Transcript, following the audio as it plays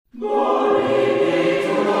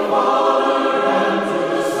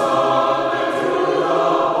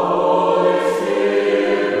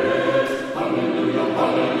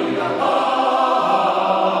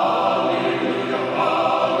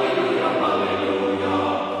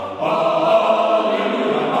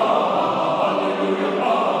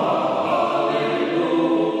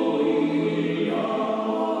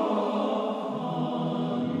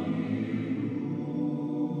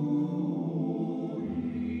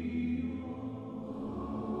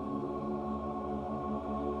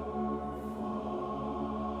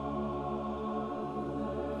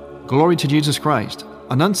Glory to Jesus Christ.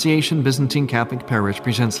 Annunciation Byzantine Catholic Parish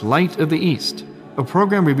presents Light of the East, a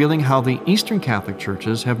program revealing how the Eastern Catholic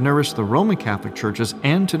churches have nourished the Roman Catholic churches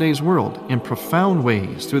and today's world in profound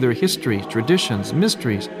ways through their histories, traditions,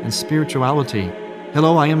 mysteries, and spirituality.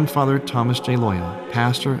 Hello, I am Father Thomas J. Loya,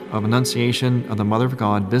 pastor of Annunciation of the Mother of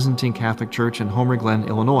God Byzantine Catholic Church in Homer Glen,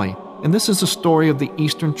 Illinois. And this is the story of the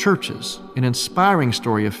Eastern churches, an inspiring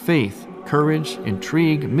story of faith, courage,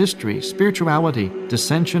 intrigue, mystery, spirituality,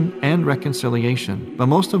 dissension, and reconciliation. But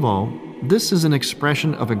most of all, this is an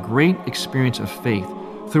expression of a great experience of faith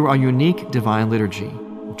through our unique divine liturgy.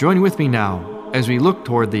 Join with me now as we look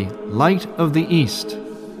toward the Light of the East.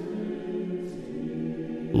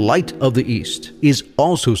 Light of the East is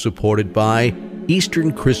also supported by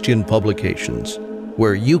Eastern Christian Publications,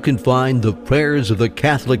 where you can find the prayers of the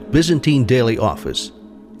Catholic Byzantine Daily Office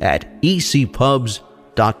at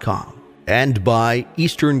ecpubs.com. And by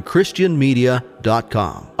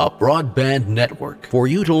EasternChristianMedia.com, a broadband network for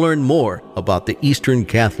you to learn more about the Eastern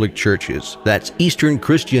Catholic Churches. That's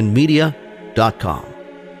EasternChristianMedia.com.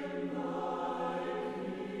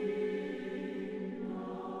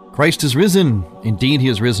 Christ is risen. Indeed, he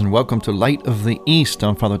is risen. Welcome to Light of the East.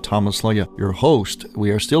 I'm Father Thomas Loya, your host.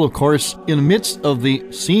 We are still, of course, in the midst of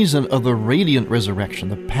the season of the radiant resurrection,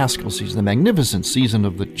 the Paschal season, the magnificent season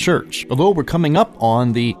of the Church. Although we're coming up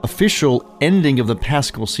on the official ending of the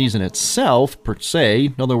Paschal season itself, per se,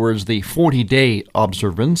 in other words, the 40-day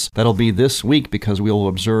observance, that'll be this week because we'll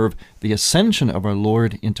observe the ascension of our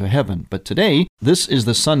Lord into heaven. But today, this is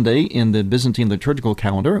the Sunday in the Byzantine liturgical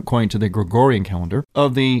calendar, according to the Gregorian calendar,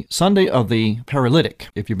 of the Sunday of the Paralytic.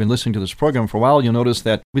 If you've been listening to this program for a while, you'll notice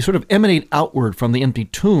that we sort of emanate outward from the empty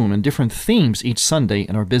tomb and different themes each Sunday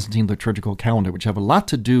in our Byzantine liturgical calendar, which have a lot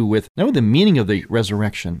to do with not only the meaning of the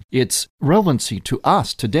resurrection, its relevancy to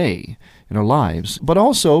us today in our lives, but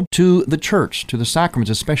also to the Church, to the sacraments,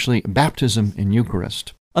 especially baptism and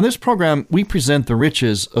Eucharist. On this program, we present the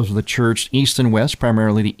riches of the Church, East and West,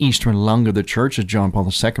 primarily the Eastern lung of the Church, as John Paul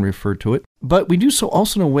II referred to it. But we do so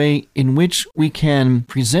also in a way in which we can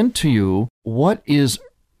present to you what is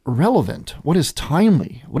relevant, what is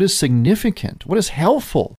timely, what is significant, what is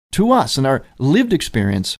helpful to us in our lived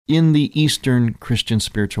experience in the Eastern Christian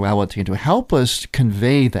spirituality, and to help us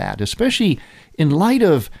convey that, especially in light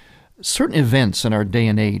of certain events in our day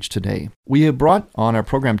and age today. We have brought on our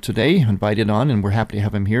program today, invited on, and we're happy to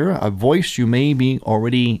have him here, a voice you may be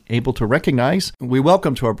already able to recognize. We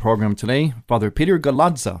welcome to our program today Father Peter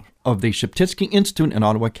Galadza of the Sheptytsky Institute in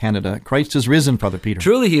Ottawa, Canada. Christ is risen, Father Peter.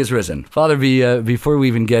 Truly he is risen. Father, before we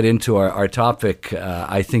even get into our topic,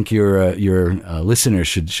 I think your listeners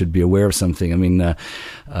should be aware of something. I mean,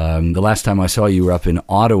 the last time I saw you were up in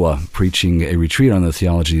Ottawa preaching a retreat on the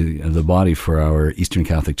theology of the body for our Eastern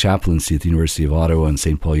Catholic chaplaincy at the University of Ottawa and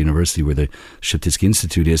St. Paul University, where the Sheptytsky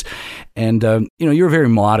Institute is. And, you're a very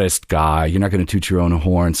modest guy. You're not going to toot your own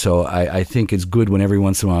horn. So I think it's good when every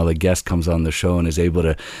once in a while a guest comes on the show and is able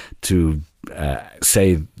to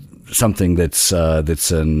say something that's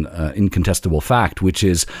an incontestable fact, which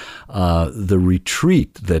is the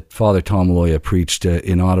retreat that Father Tom Loya preached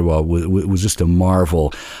in Ottawa was just a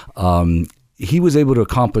marvel. He was able to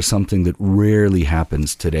accomplish something that rarely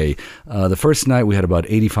happens today. The first night we had about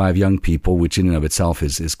 85 young people, which in and of itself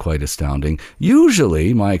is quite astounding.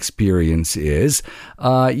 Usually, my experience is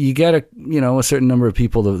you get a certain number of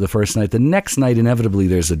people the first night. The next night, inevitably,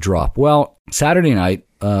 there's a drop. Well, Saturday night,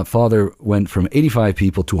 Father went from 85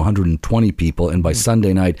 people to 120 people, and by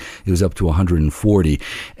Sunday night, it was up to 140.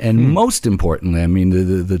 And most importantly, I mean,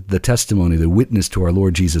 the testimony, the witness to our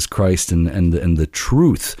Lord Jesus Christ and the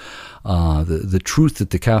truth, the truth that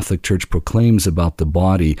the Catholic Church proclaims about the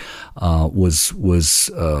body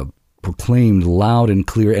was proclaimed loud and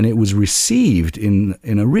clear, and it was received in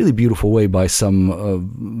a really beautiful way by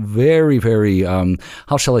some very, very,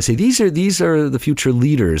 how shall I say, these are the future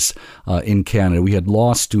leaders in Canada. We had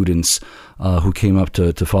law students who came up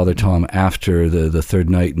to Father Tom after the third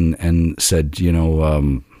night and said,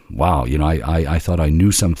 wow, I thought I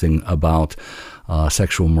knew something about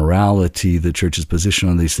sexual morality, the Church's position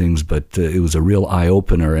on these things, but it was a real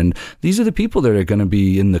eye-opener. And these are the people that are going to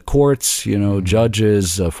be in the courts,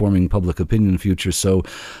 judges, forming public opinion in the future. So,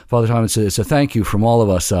 Father Tom, it's a thank you from all of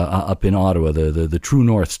us up in Ottawa, the true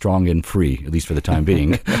North, strong and free, at least for the time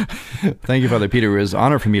being. Thank you, Father Peter. It was an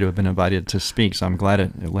honor for me to have been invited to speak, so I'm glad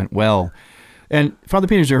it went well. And Father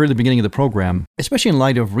Peter, as you heard at the beginning of the program, especially in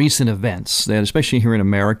light of recent events, that especially here in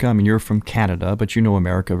America, I mean, you're from Canada, but you know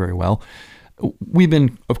America very well. We've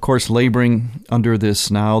been, of course, laboring under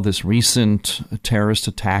this recent terrorist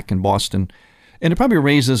attack in Boston. And it probably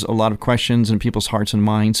raises a lot of questions in people's hearts and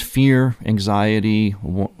minds, fear, anxiety,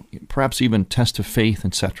 perhaps even test of faith,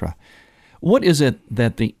 etc. What is it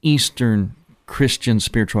that the Eastern Christian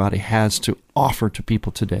spirituality has to offer to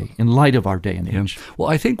people today in light of our day and age? Well,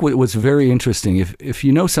 I think what's very interesting, if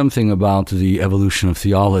you know something about the evolution of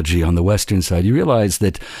theology on the Western side, you realize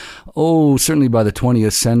that, certainly by the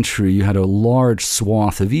 20th century, you had a large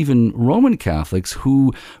swath of even Roman Catholics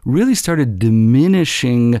who really started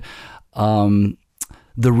diminishing the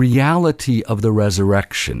reality of the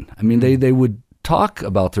resurrection. I mean, they would talk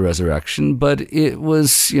about the resurrection, but it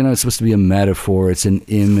was, it's supposed to be a metaphor. It's an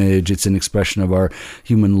image. It's an expression of our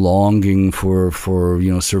human longing for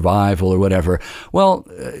survival or whatever. Well,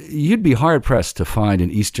 you'd be hard pressed to find an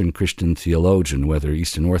Eastern Christian theologian, whether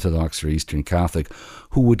Eastern Orthodox or Eastern Catholic,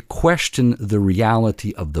 who would question the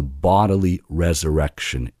reality of the bodily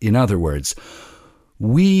resurrection. In other words,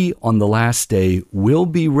 we on the last day will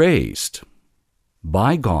be raised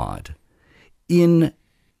by God in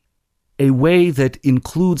a way that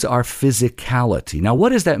includes our physicality. Now, what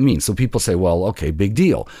does that mean? So people say, well, okay, big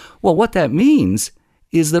deal. Well, what that means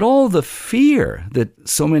is that all the fear that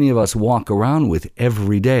so many of us walk around with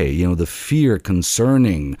every day, the fear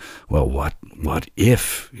concerning, well, what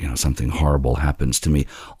if, something horrible happens to me?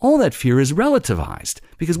 All that fear is relativized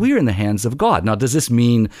because we are in the hands of God. Now, does this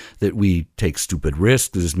mean that we take stupid risks?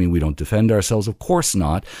 Does this mean we don't defend ourselves? Of course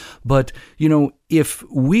not. But, if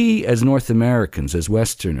we as North Americans, as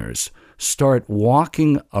Westerners, start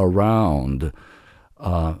walking around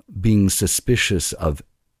being suspicious of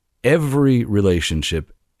every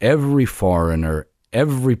relationship, every foreigner,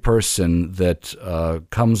 every person that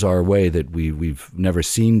comes our way that we've never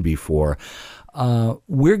seen before,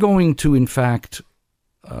 we're going to, in fact,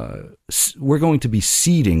 we're going to be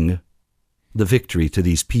ceding the victory to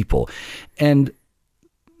these people. And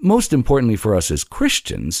most importantly for us as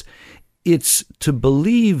Christians, it's to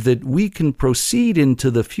believe that we can proceed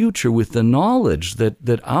into the future with the knowledge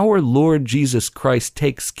that our Lord Jesus Christ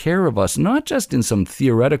takes care of us, not just in some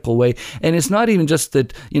theoretical way. And it's not even just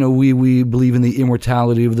that, we believe in the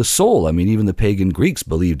immortality of the soul. I mean, even the pagan Greeks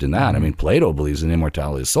believed in that. I mean, Plato believes in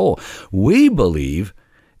immortality of the soul. We believe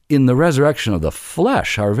in the resurrection of the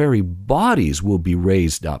flesh. Our very bodies will be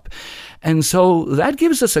raised up. And so that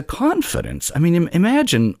gives us a confidence. I mean,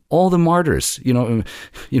 imagine all the martyrs,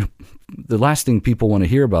 the last thing people want to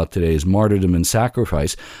hear about today is martyrdom and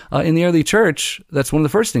sacrifice. In the early church, that's one of the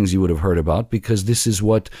first things you would have heard about because this is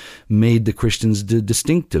what made the Christians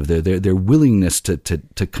distinctive. Their willingness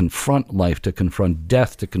to confront life, to confront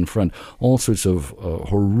death, to confront all sorts of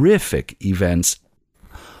horrific events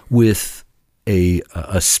with a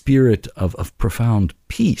spirit of profound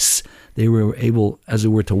peace. They were able, as it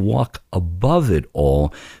were, to walk above it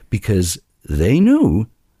all because they knew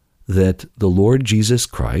that the Lord Jesus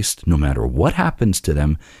Christ, no matter what happens to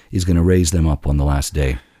them, is going to raise them up on the last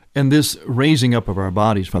day. And this raising up of our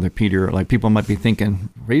bodies, Father Peter, like people might be thinking,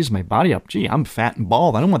 raise my body up. Gee, I'm fat and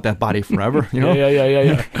bald. I don't want that body forever.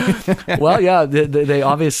 Yeah. Well, yeah, they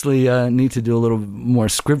obviously need to do a little more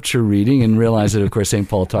scripture reading and realize that, of course, St.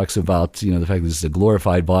 Paul talks about, the fact that this is a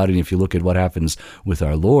glorified body. And if you look at what happens with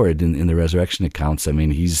our Lord in the resurrection accounts, I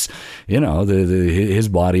mean, he's, his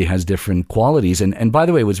body has different qualities. And by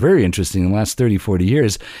the way, what's very interesting in the last 30, 40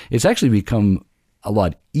 years, it's actually become a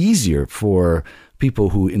lot easier for people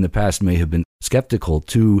who in the past may have been skeptical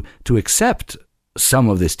to accept some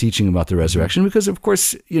of this teaching about the resurrection because, of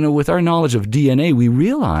course, with our knowledge of DNA, we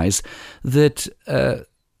realize that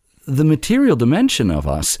the material dimension of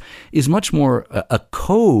us is much more a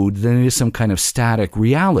code than it is some kind of static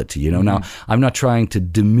reality. Now I'm not trying to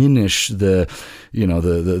diminish the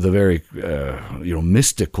very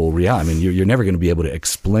mystical reality. I mean, you're never going to be able to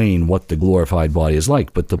explain what the glorified body is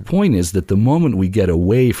like. But the point is that the moment we get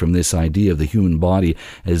away from this idea of the human body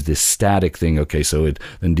as this static thing, okay, so it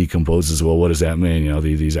then decomposes. Well, what does that mean?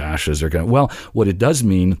 These ashes are going. Well, what it does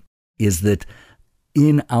mean is that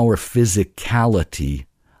in our physicality,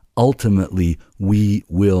 ultimately, we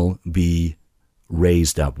will be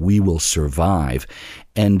raised up. We will survive.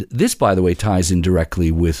 And this, by the way, ties in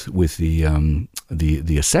directly with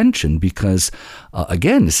the ascension because,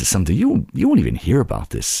 again, this is something you won't even hear about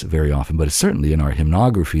this very often, but it's certainly in our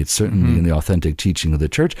hymnography. It's certainly in the authentic teaching of the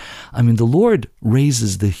church. I mean, the Lord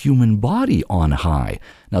raises the human body on high.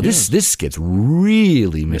 Now, this gets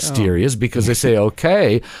really mysterious because they say,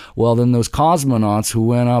 okay, well, then those cosmonauts who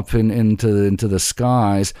went up into the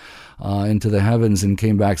skies, into the heavens and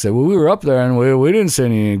came back and said, well, we were up there and we didn't see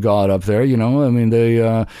any God up there, I mean,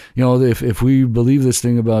 they, if we believe this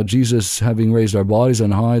thing about Jesus having raised our bodies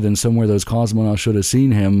on high, then somewhere those cosmonauts should have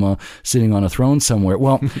seen him sitting on a throne somewhere.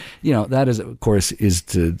 Well, that is, of course, is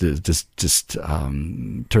to just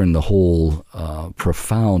turn the whole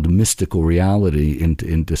profound mystical reality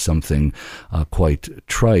into something quite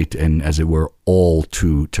trite and, as it were, all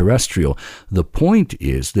too terrestrial. The point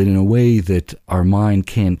is that in a way that our mind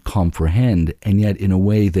can't comprehend, and yet in a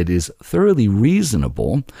way that is thoroughly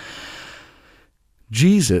reasonable,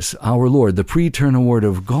 Jesus, our Lord, the pre-eternal Word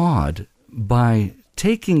of God, by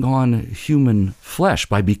taking on human flesh,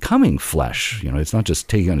 by becoming flesh, it's not just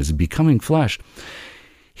taking on, it's becoming flesh,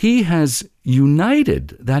 he has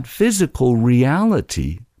united that physical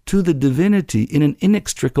reality to the divinity in an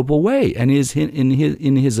inextricable way, and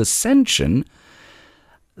in his ascension,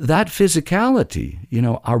 that physicality,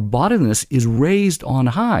 our bodiness is raised on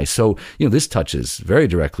high. So, this touches very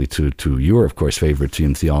directly to your, of course, favorite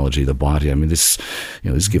theme, theology, the body. I mean, this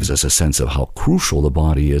gives us a sense of how crucial the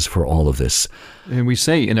body is for all of this. And we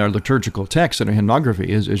say in our liturgical text, in our hymnography,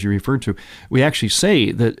 as you referred to, we actually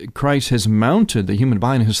say that Christ has mounted the human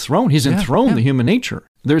body on his throne. He's enthroned the human nature.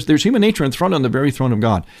 There's human nature enthroned on the very throne of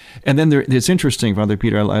God. And then it's interesting, Father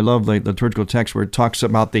Peter, I love the liturgical text where it talks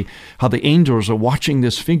about how the angels are watching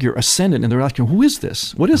this figure ascend, and they're asking, who is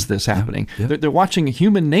this? What is this happening? Yeah. They're watching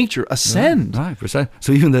human nature ascend. Right. So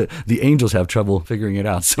even the angels have trouble figuring it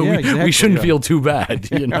out. So we shouldn't feel too bad,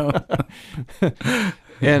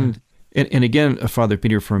 And again, Father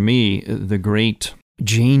Peter, for me, the great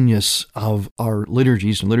genius of our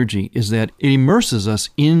liturgies and liturgy is that it immerses us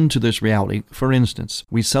into this reality. For instance,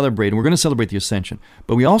 we celebrate, and we're going to celebrate the Ascension,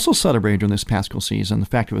 but we also celebrate during this Paschal season, the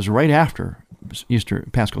fact it was right after Easter,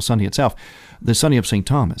 Paschal Sunday itself, the Sunday of St.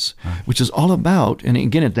 Thomas, which is all about, and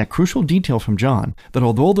again, that crucial detail from John, that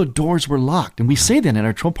although the doors were locked, and we say that in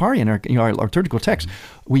our Troparion, our liturgical text,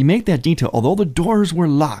 we make that detail, although the doors were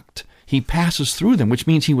locked, he passes through them, which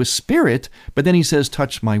means he was spirit, but then he says,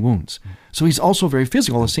 touch my wounds. So he's also very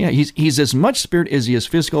physical. He's as much spirit as he is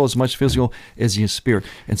physical, as much physical as he is spirit.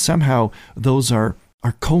 And somehow those are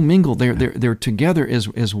commingled. They're together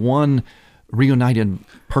as one reunited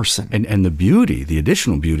person. And the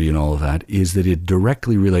additional beauty in all of that is that it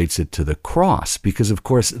directly relates it to the cross, because of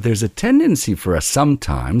course there's a tendency for us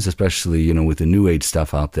sometimes, especially, with the New Age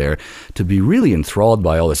stuff out there, to be really enthralled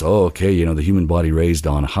by all this, the human body raised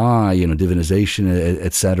on high, divinization,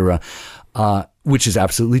 etc., which is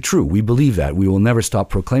absolutely true. We believe that. We will never stop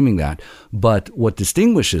proclaiming that. But what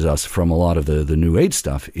distinguishes us from a lot of the New Age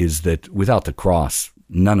stuff is that without the cross,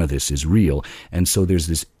 none of this is real. And so there's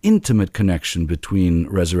this intimate connection between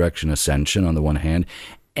resurrection, ascension on the one hand,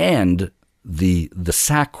 and the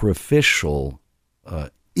sacrificial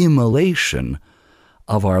immolation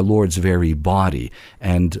of our Lord's very body.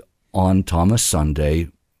 And on Thomas Sunday,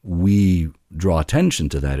 we draw attention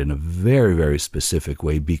to that in a very, very specific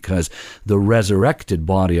way, because the resurrected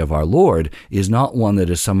body of our Lord is not one that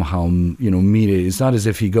is somehow, it's not as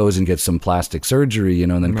if he goes and gets some plastic surgery,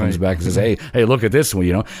 and then comes back and says, hey, look at this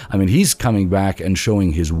one, I mean, he's coming back and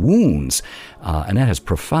showing his wounds, and that has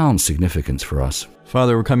profound significance for us.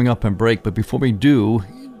 Father, we're coming up on break, but before we do,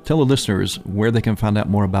 tell the listeners where they can find out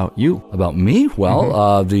more about you. About me?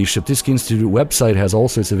 Well, the Sheptytsky Institute website has all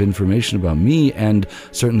sorts of information about me, and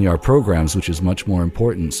certainly our programs, which is much more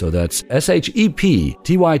important. So that's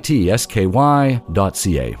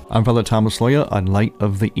sheptytsky.ca. I'm Father Thomas Loya on Light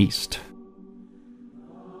of the East.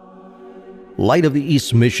 Light of the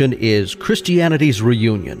East's mission is Christianity's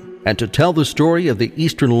reunion, and to tell the story of the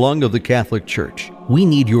Eastern lung of the Catholic Church, we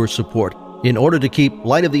need your support in order to keep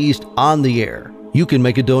Light of the East on the air. You can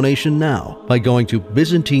make a donation now by going to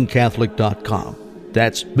ByzantineCatholic.com.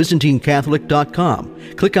 That's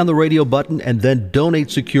ByzantineCatholic.com. Click on the radio button and then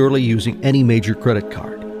donate securely using any major credit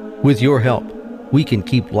card. With your help, we can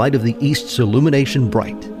keep Light of the East's illumination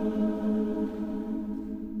bright.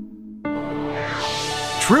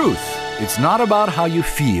 Truth. It's not about how you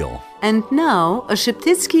feel. And now, a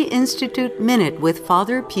Sheptytsky Institute Minute with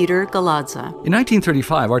Father Peter Galadza. In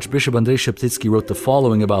 1935, Archbishop Andrei Sheptytsky wrote the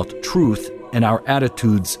following about truth and our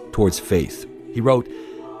attitudes towards faith. He wrote,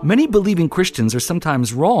 "Many believing Christians are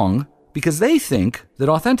sometimes wrong because they think that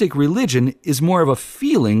authentic religion is more of a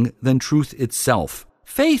feeling than truth itself.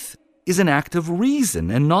 Faith is an act of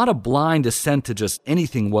reason and not a blind assent to just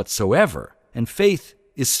anything whatsoever. And faith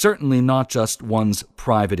is certainly not just one's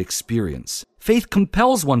private experience. Faith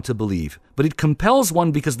compels one to believe, but it compels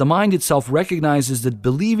one because the mind itself recognizes that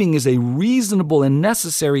believing is a reasonable and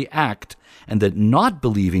necessary act, and that not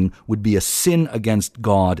believing would be a sin against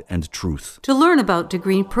God and truth. To learn about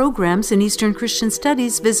degree programs in Eastern Christian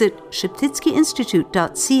Studies, visit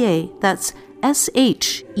sheptytskyinstitute.ca. That's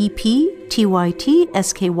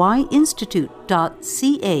SHEPTYTSKY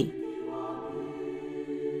Institute.ca.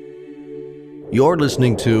 You're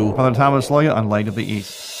listening to Father Thomas Loya on Light of the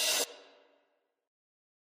East.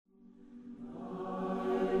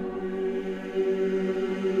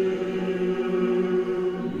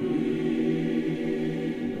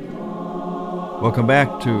 Welcome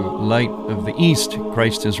back to Light of the East.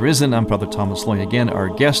 Christ is risen. I'm Father Thomas Loya. Again, our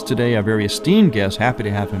guest today, a very esteemed guest, happy to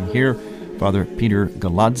have him here, Father Peter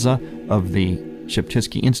Galadza of the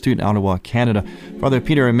Sheptytsky Institute in Ottawa, Canada. Father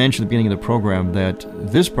Peter, I mentioned at the beginning of the program that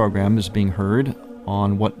this program is being heard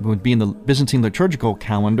on what would be in the Byzantine liturgical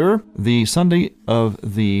calendar, the Sunday of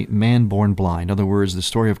the man born blind. In other words, the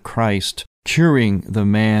story of Christ curing the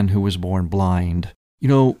man who was born blind. You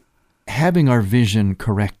know, having our vision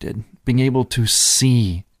corrected, being able to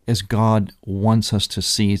see as God wants us to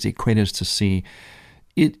see, as He created us to see,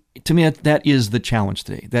 to me, that is the challenge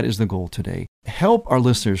today. That is the goal today. Help our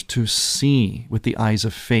listeners to see with the eyes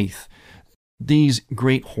of faith these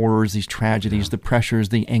great horrors, these tragedies, the pressures,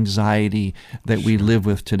 the anxiety that we live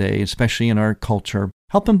with today, especially in our culture.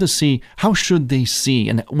 Help them to see, how should they see,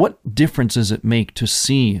 and what difference does it make to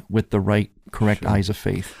see with the right, correct eyes of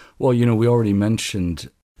faith? Well, you know, we already mentioned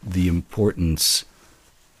the importance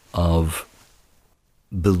of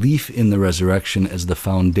belief in the resurrection as the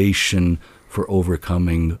foundation for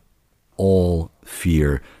overcoming all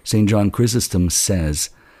fear. St. John Chrysostom says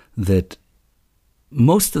that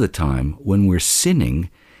most of the time when we're sinning,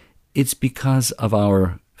 it's because of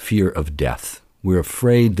our fear of death. We're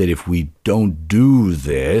afraid that if we don't do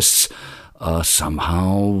this,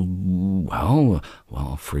 somehow, well,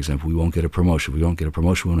 for example, we won't get a promotion. If we don't get a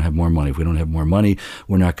promotion, we won't have more money. If we don't have more money,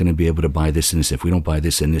 we're not going to be able to buy this and this. If we don't buy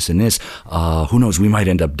this and this and this, who knows? We might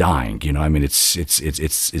end up dying. You know, I mean, it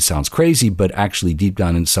sounds crazy, but actually, deep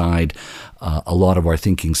down inside, a lot of our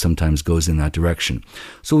thinking sometimes goes in that direction.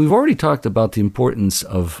 So we've already talked about the importance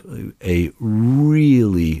of a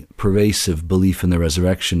really pervasive belief in the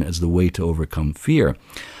resurrection as the way to overcome fear.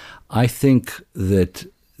 I think that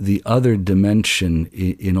the other dimension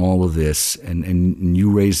in all of this, and you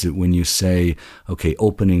raised it when you say, okay,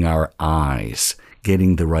 opening our eyes,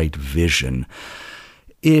 getting the right vision,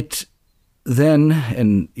 it then,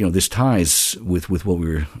 and you know, this ties with what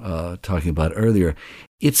we were talking about earlier,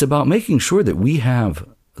 it's about making sure that we have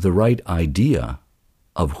the right idea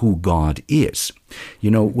of who God is. You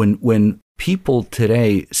know, when people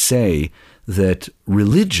today say that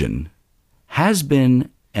religion has been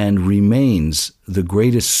and remains the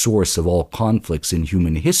greatest source of all conflicts in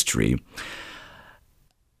human history,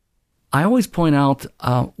 I always point out,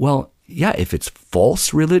 well, yeah, if it's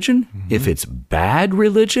false religion, if it's bad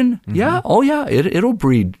religion, it'll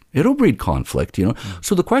breed conflict, you know.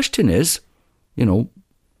 So the question is, you know,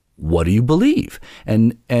 what do you believe?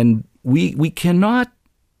 And we cannot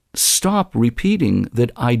stop repeating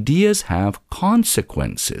that ideas have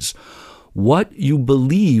consequences. What you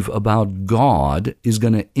believe about God is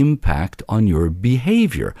going to impact on your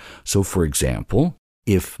behavior. So, for example,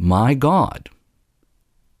 if my God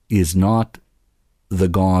is not the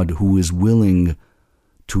God who is willing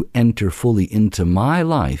to enter fully into my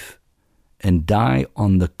life and die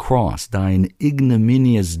on the cross, die an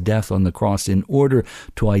ignominious death on the cross in order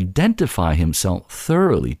to identify himself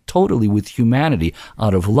thoroughly, totally with humanity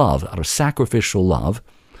out of love, out of sacrificial love,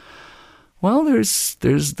 well, there's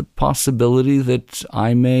the possibility that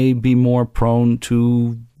I may be more prone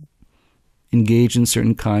to engage in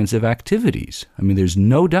certain kinds of activities. I mean, there's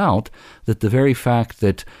no doubt that the very fact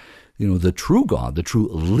that, you know, the true God, the true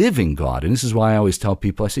living God, and this is why I always tell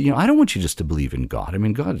people, I say, you know, I don't want you just to believe in God. I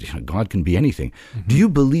mean, God can be anything. Do you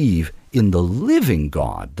believe in the living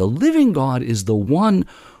God? The living God is the one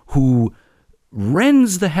who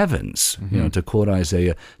rends the heavens, you know, to quote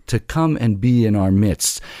Isaiah, to come and be in our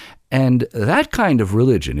midst. And that kind of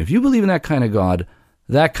religion, if you believe in that kind of God,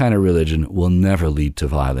 that kind of religion will never lead to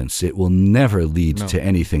violence. It will never lead to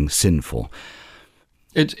anything sinful.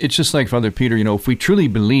 It's just like, Father Peter, you know, if we truly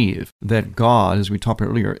believe that God, as we talked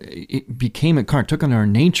about earlier, it became incarnate, took on our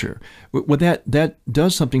nature, well, that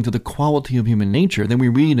does something to the quality of human nature. Then we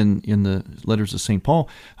read in the letters of St. Paul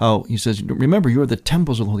how he says, remember, you are the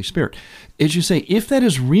temples of the Holy Spirit. As you say, if that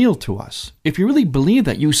is real to us, if you really believe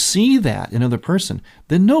that, you see that in another person,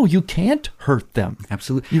 then no, you can't hurt them.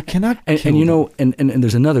 Absolutely. You cannot kill and you know, and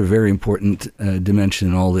there's another very important dimension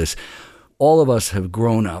in all this. all of us have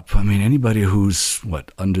grown up. I mean, anybody who's,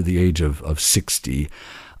 under the age of 60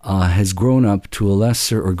 has grown up to a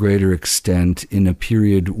lesser or greater extent in a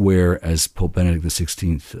period where, as Pope Benedict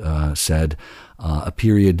XVI said, a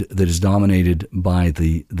period that is dominated by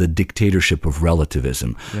the dictatorship of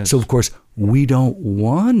relativism. Yes. So, of course, we don't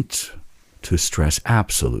want to stress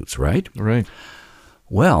absolutes, right? Right.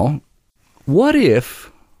 Well, what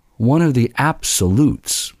if one of the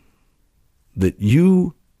absolutes that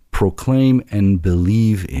you proclaim and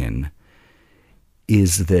believe in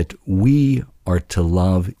is that we are to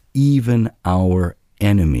love even our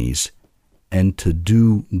enemies and to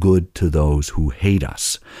do good to those who hate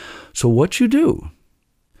us? So what you do,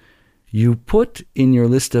 you put in your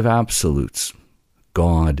list of absolutes,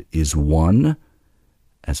 God is one,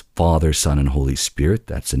 as Father, Son, and Holy Spirit.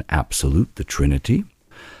 That's an absolute, the Trinity.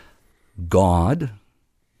 God,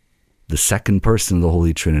 the second person of the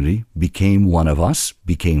Holy Trinity, became one of us,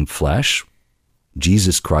 became flesh.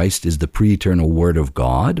 Jesus Christ is the pre-eternal Word of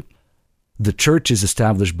God. The Church is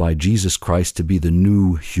established by Jesus Christ to be the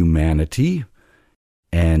new humanity,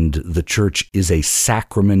 and the Church is a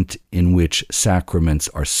sacrament in which sacraments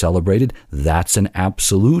are celebrated. That's an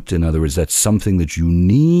absolute. In other words, that's something that you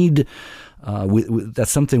need.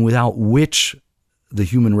 That's something without which the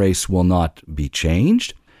human race will not be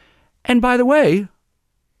changed. And by the way,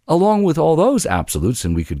 along with all those absolutes,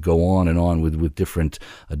 and we could go on and on with different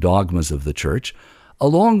dogmas of the Church,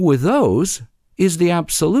 along with those is the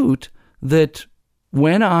absolute that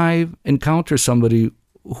when I encounter somebody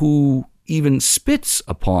who even spits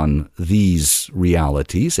upon these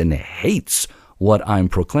realities and hates what I'm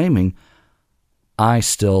proclaiming, I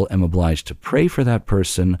still am obliged to pray for that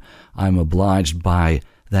person. I'm obliged by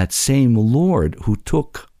that same Lord who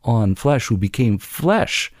took on flesh, who became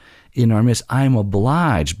flesh in our midst. I'm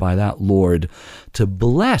obliged by that Lord to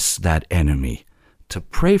bless that enemy, to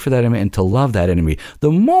pray for that enemy, and to love that enemy.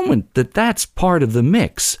 The moment that that's part of the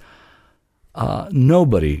mix,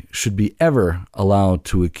 nobody should be ever allowed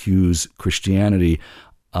to accuse Christianity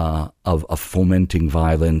of fomenting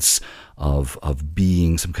violence, of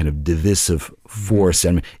being some kind of divisive force.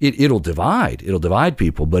 And it'll divide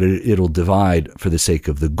people, but it'll divide for the sake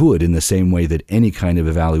of the good, in the same way that any kind of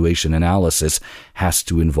evaluation analysis has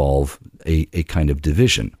to involve a kind of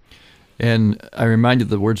division. And I reminded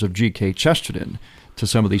the words of G.K. Chesterton to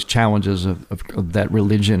some of these challenges of that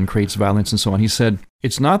religion creates violence and so on. He said,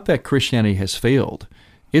 it's not that Christianity has failed.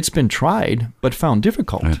 It's been tried, but found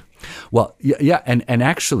difficult. Right. Well, yeah, and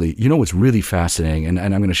actually, you know what's really fascinating, and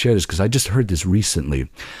I'm going to share this because I just heard this recently.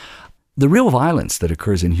 The real violence that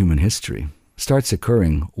occurs in human history starts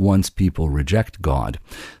occurring once people reject God.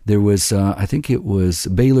 There was, I think it was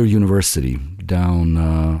Baylor University down,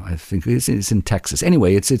 I think it's in Texas.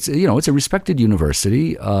 Anyway, it's a respected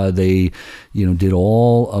university. They, did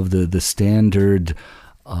all of the standard.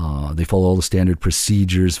 They follow all the standard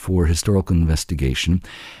procedures for historical investigation,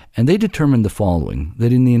 and they determined the following: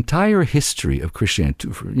 that in the entire history of Christianity,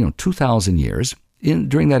 2,000 years,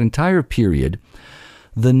 during that entire period,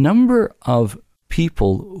 the number of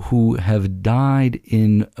people who have died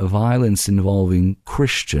in violence involving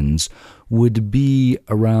Christians would be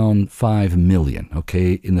around 5 million,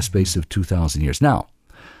 okay, in the space of 2,000 years. Now,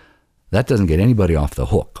 that doesn't get anybody off the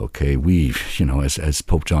hook, okay? We, as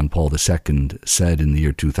Pope John Paul II said in the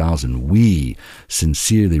year 2000, we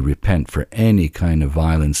sincerely repent for any kind of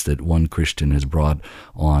violence that one Christian has brought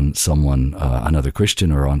on someone, another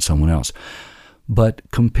Christian, or on someone else. But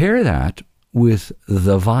compare that with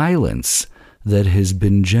the violence that has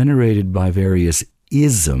been generated by various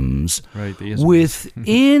isms, right,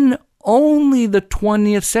 within only the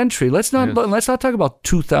 20th century. Let's not talk about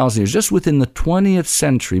 2,000 years. Just within the 20th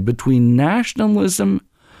century, between nationalism,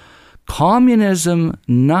 communism,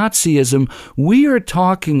 Nazism, we are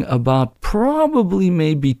talking about probably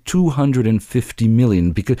maybe 250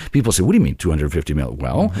 million. Because people say, what do you mean 250 million?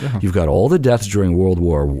 Well, you've got all the deaths during World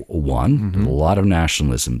War I, a lot of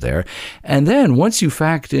nationalism there. And then once you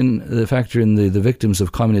factor in the victims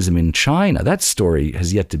of communism in China, that story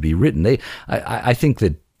has yet to be written. I think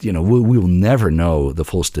that we will never know the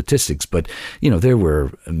full statistics, but, there were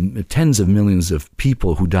tens of millions of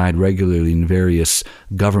people who died regularly in various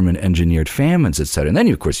government-engineered famines, etc. And then,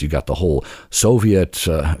 of course, you got the whole Soviet,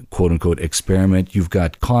 quote-unquote, experiment. You've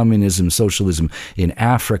got communism, socialism in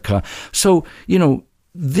Africa. So,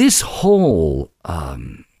 this whole,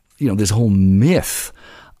 this whole myth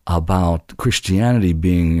about Christianity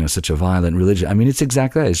being such a violent religion. I mean, it's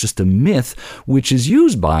exactly that. It's just a myth which is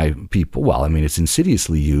used by people. Well, I mean, it's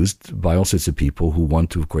insidiously used by all sorts of people who want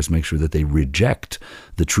to, of course, make sure that they reject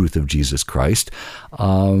the truth of Jesus Christ.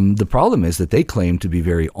 The problem is that they claim to be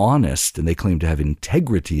very honest and they claim to have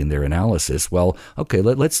integrity in their analysis. Well, okay,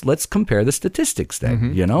 let's compare the statistics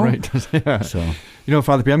then, you know? Right. Yeah. So,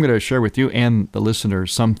 Father P., I'm going to share with you and the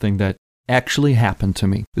listeners something that actually happened to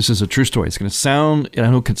me. This is a true story. It's going to sound, I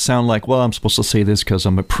know it could sound like, well, I'm supposed to say this because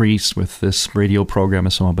I'm a priest with this radio program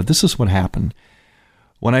and so on, but this is what happened.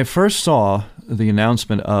 When I first saw the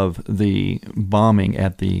announcement of the bombing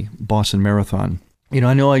at the Boston Marathon,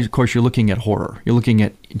 I know, of course, you're looking at horror. You're looking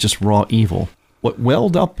at just raw evil. What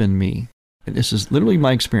welled up in me, and this is literally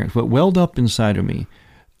my experience, what welled up inside of me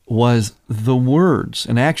was the words,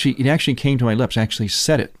 and it actually came to my lips. I actually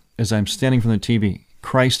said it as I'm standing from the TV.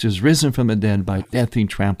 Christ is risen from the dead, by death he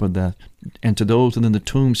trampled death, and to those within the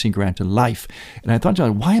tombs he granted life. And I thought,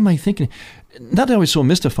 why am I thinking? Not that I was so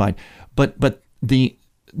mystified, but the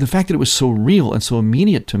fact that it was so real and so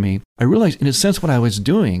immediate to me, I realized in a sense what I was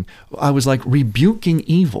doing, I was like rebuking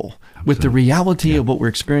evil with the reality of what we're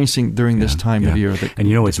experiencing during this time of year. And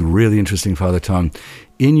it's really interesting, Father Tom,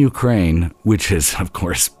 in Ukraine, which has, of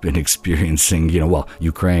course, been experiencing,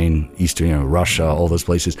 Ukraine, Eastern, Russia, all those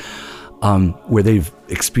places, where they've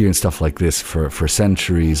experienced stuff like this for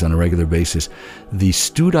centuries on a regular basis. The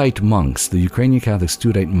Studite monks, the Ukrainian Catholic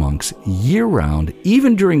Studite monks, year-round,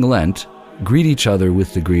 even during Lent, greet each other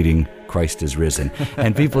with the greeting, Christ is risen.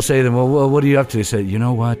 And people say to them, well, what are you up to? They say, you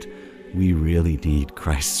know what? We really need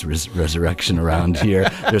Christ's resurrection around here.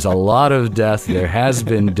 There's a lot of death. There has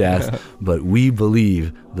been death, but we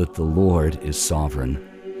believe that the Lord is sovereign.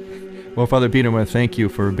 Well, Father Peter, I want to thank you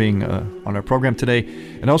for being on our program today.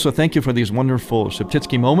 And also thank you for these wonderful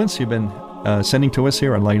Sheptytsky moments you've been sending to us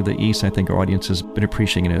here on Light of the East. I think our audience has been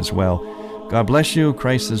appreciating it as well. God bless you.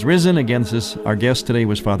 Christ is risen. Again, our guest today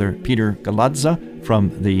was Father Peter Galadza from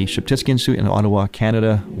the Sheptytsky Institute in Ottawa,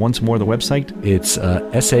 Canada. Once more, the website? It's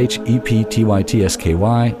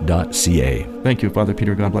sheptytsky.ca. Thank you, Father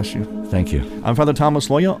Peter. God bless you. Thank you. I'm Father Thomas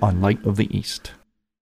Loya on Light of the East.